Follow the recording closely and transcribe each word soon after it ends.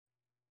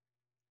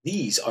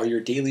These are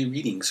your daily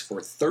readings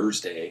for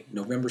Thursday,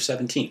 November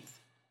 17th.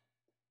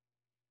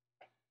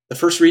 The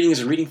first reading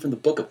is a reading from the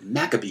book of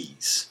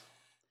Maccabees.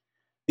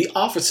 The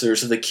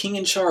officers of the king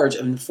in charge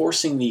of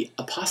enforcing the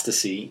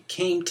apostasy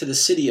came to the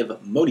city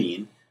of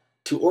Modin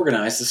to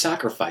organize the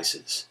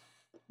sacrifices.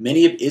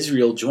 Many of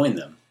Israel joined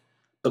them,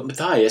 but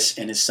Matthias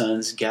and his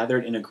sons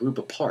gathered in a group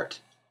apart.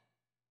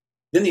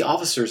 Then the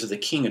officers of the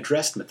king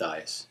addressed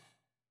Matthias.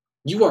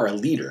 "You are a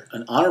leader,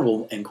 an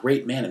honorable and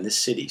great man in this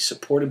city,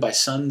 supported by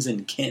sons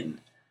and kin.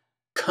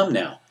 Come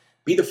now,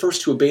 be the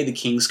first to obey the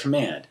king's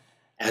command,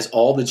 as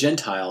all the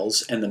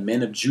Gentiles and the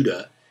men of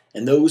Judah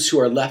and those who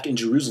are left in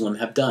Jerusalem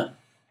have done.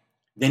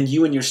 Then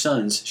you and your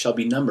sons shall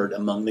be numbered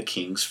among the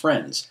king's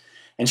friends,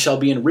 and shall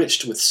be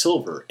enriched with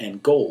silver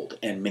and gold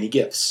and many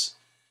gifts."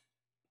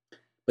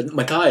 But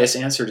Matthias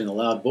answered in a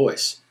loud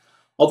voice,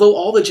 "Although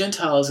all the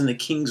Gentiles in the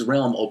king's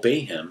realm obey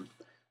him,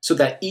 so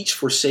that each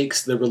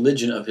forsakes the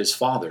religion of his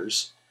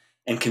fathers,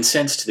 and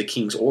consents to the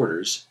king's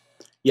orders,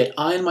 yet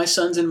I and my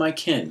sons and my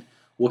kin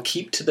will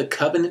keep to the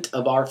covenant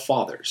of our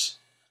fathers.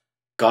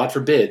 God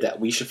forbid that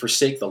we should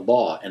forsake the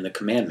law and the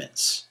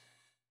commandments.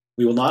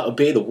 We will not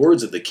obey the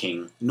words of the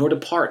king, nor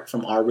depart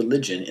from our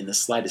religion in the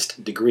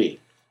slightest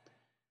degree."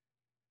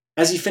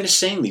 As he finished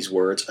saying these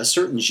words, a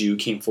certain Jew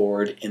came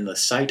forward in the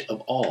sight of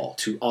all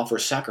to offer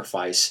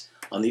sacrifice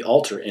on the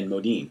altar in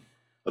Modin,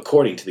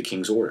 according to the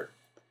king's order.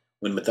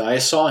 When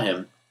Matthias saw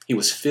him, he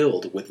was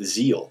filled with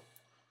zeal.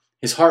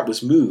 His heart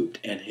was moved,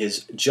 and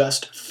his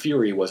just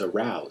fury was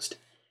aroused.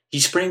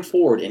 He sprang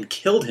forward and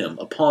killed him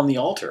upon the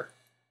altar.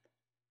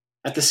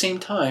 At the same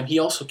time, he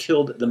also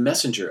killed the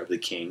messenger of the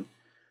king,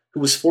 who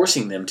was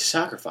forcing them to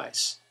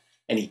sacrifice,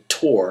 and he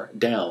tore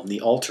down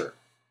the altar.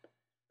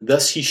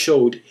 Thus he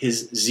showed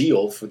his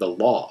zeal for the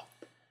law,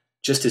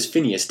 just as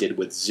Phinehas did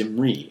with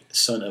Zimri,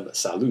 son of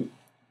Salu.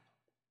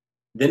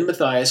 Then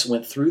Matthias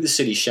went through the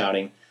city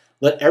shouting,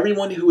 "Let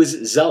everyone who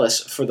is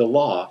zealous for the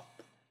law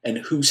and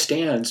who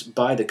stands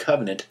by the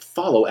covenant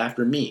follow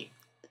after me."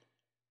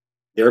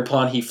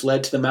 Thereupon he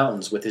fled to the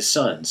mountains with his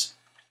sons,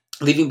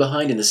 leaving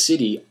behind in the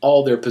city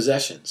all their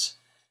possessions.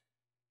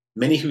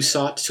 Many who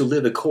sought to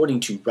live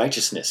according to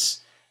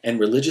righteousness and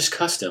religious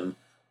custom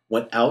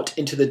went out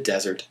into the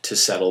desert to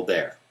settle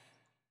there.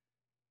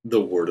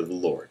 The word of the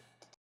Lord.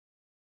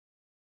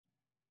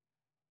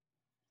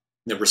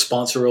 The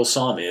responsorial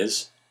psalm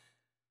is,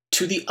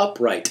 "To the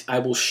upright I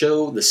will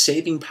show the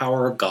saving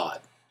power of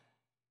God."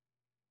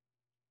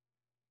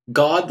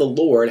 God the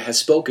Lord has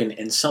spoken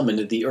and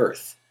summoned the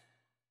earth.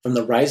 From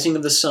the rising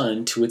of the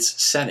sun to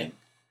its setting,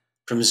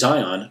 from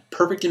Zion,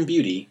 perfect in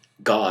beauty,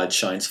 God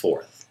shines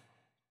forth.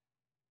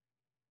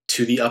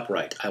 To the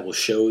upright I will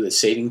show the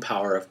saving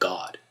power of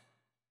God.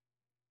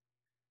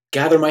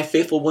 Gather my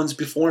faithful ones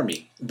before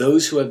me,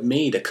 those who have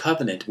made a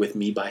covenant with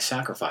me by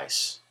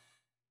sacrifice.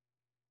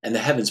 And the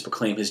heavens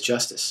proclaim his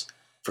justice,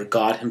 for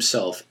God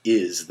himself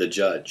is the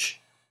judge.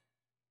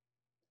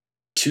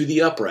 To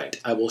the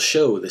upright I will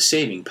show the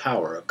saving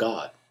power of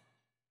God.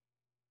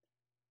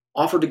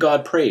 Offer to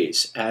God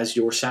praise as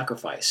your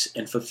sacrifice,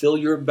 and fulfill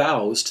your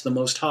vows to the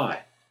Most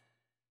High.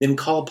 Then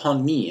call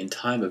upon me in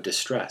time of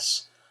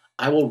distress.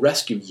 I will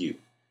rescue you,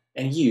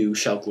 and you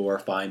shall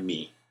glorify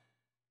me.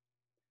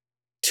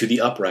 To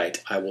the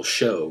upright I will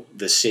show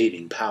the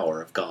saving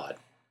power of God.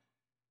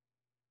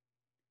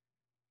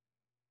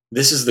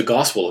 This is the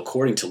gospel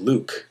according to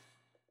Luke.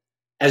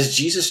 As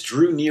Jesus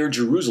drew near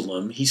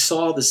Jerusalem, he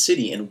saw the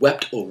city and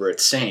wept over it,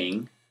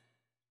 saying,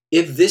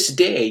 "If this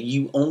day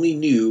you only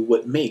knew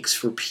what makes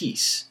for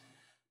peace,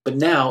 but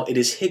now it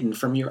is hidden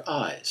from your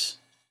eyes.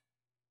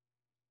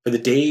 For the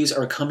days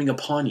are coming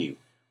upon you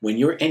when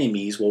your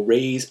enemies will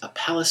raise a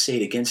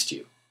palisade against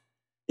you.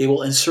 They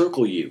will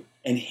encircle you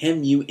and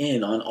hem you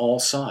in on all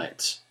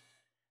sides.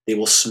 They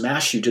will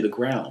smash you to the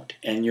ground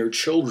and your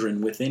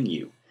children within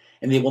you,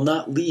 and they will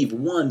not leave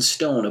one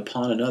stone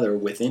upon another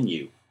within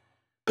you,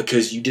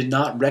 because you did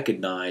not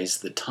recognize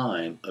the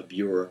time of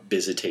your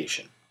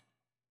visitation."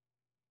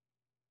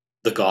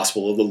 The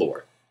Gospel of the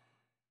Lord.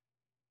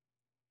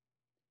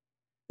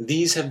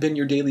 These have been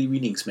your daily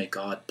readings. May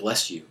God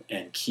bless you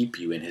and keep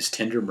you in his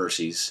tender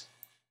mercies.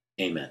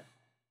 Amen.